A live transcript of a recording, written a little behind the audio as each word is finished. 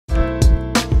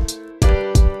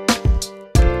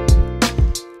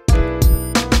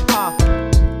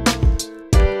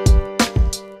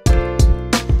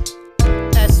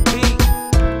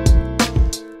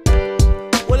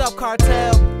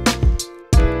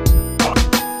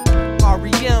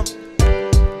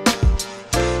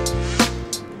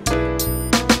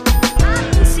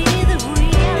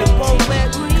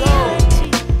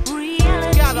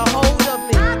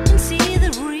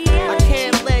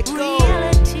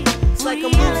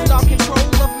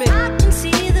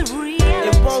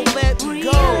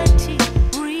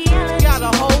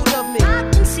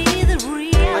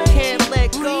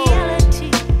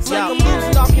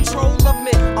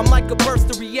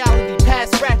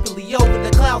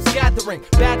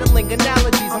suffering, battling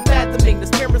analogies. I'm fathoming the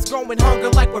spirits growing hunger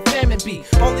like where famine be.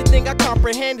 Only thing I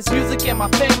comprehend is music and my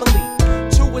family.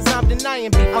 True as I'm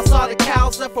denying beef. I saw the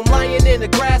cows left from lying in the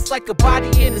grass like a body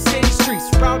in the city streets.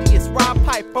 Rowdy as Rob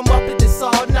Pipe, I'm up at this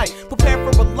all night. Prepare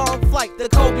for a long flight, the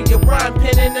Kobe and Ryan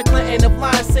penning the Clinton of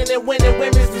lines, sending winning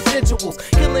women's residuals.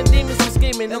 Killing demons for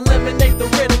scheming, eliminate the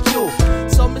ridicule.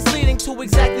 So misleading to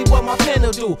exactly what my pen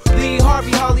will do. Lee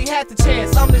Harvey hardly had the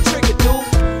chance, I'm the trigger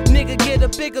dude. Nigga get a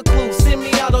bigger clue,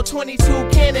 semi-auto 22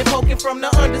 cannon poking from the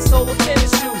undersole of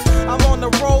tennis shoes. I'm on the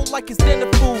road like it's dinner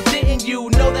food. Didn't you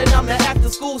know that I'm the after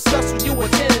school special you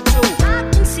attended to? I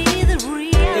can see the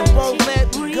reality. It won't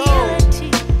let me go.